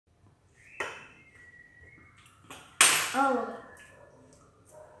Oh.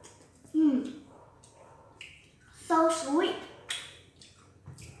 So sweet.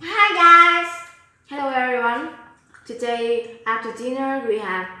 Hi guys. Hello everyone. Today after dinner we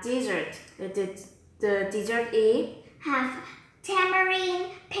have dessert. The dessert is have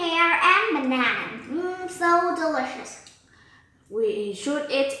tamarind, pear and banana. So delicious. We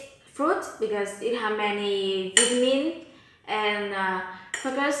should eat fruit because it has many vitamins and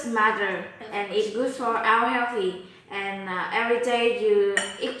focus matter and it's good for our healthy. And every day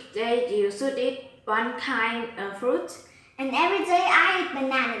you should eat one kind of fruit. And every day I eat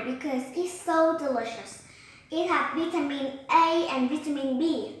banana because it's so delicious. It has vitamin A and vitamin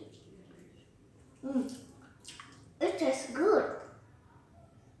B. It tastes good.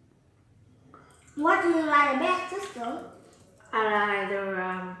 What do you like the best, sister? I like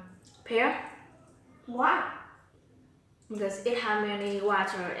the pear. Why? Because it has many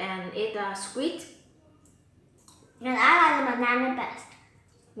water and it's sweet. And I like the banana best.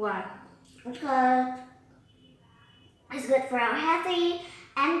 Why? Because it's good for our healthy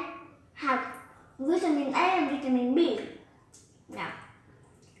and have vitamin A and vitamin B. Now,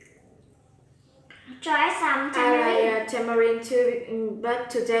 try some tamarind. I like tamarind too, but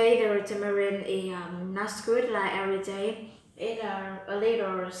today the tamarind is not good like every day. It's a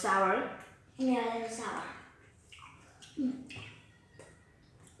little sour. Yeah, a little sour.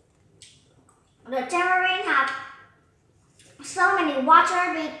 The tamarind have so many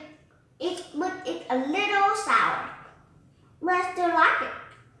water, but it's a little sour. But I still like it.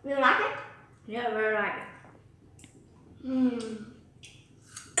 You like it? Yeah, very like it.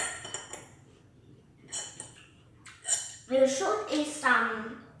 You should eat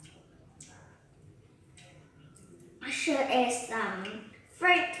some.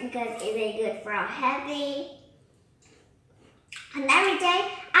 Fruit because it is good for our healthy. And every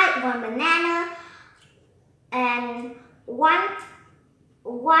day I eat one banana and one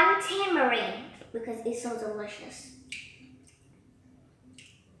tamarind because it's so delicious.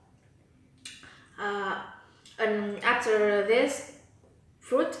 And after this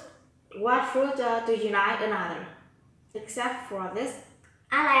fruit, what fruit do you like another? Except for this?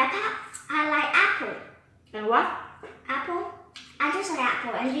 I like apple. And what? Apple? I just like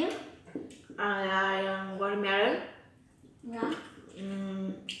apple. And you? I like watermelon. Yeah.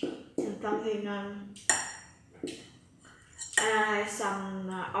 And something I like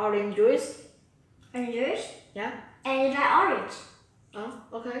some orange juice. Orange juice? Yeah. And you like orange? Oh,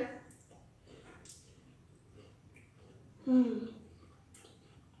 okay.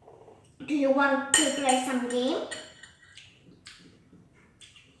 Do you want to play some game?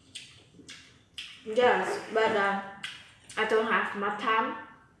 Yes, but I don't have much time.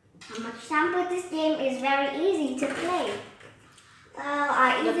 How much time? But this game is very easy to play.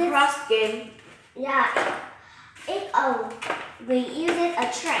 The cross game. Yeah. We use it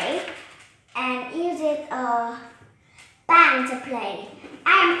a tray and use it a band to play.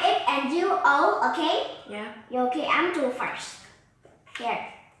 I'm it and you O, okay? Yeah. You okay? I'm do first.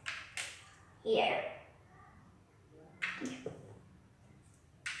 Here.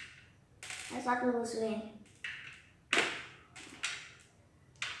 That's what we will win.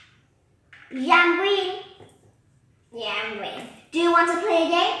 Yam win. Yam win. Do you want to play a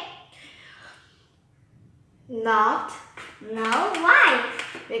game? Not. No. Why?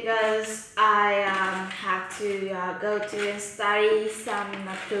 Because I have to go to study some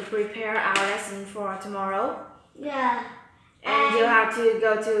to prepare our lesson for tomorrow. Yeah. And you have to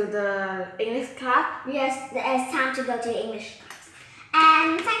go to the English class. Yes, it's time to go to English class.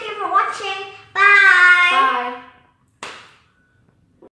 And thank you for watching. Bye. Bye.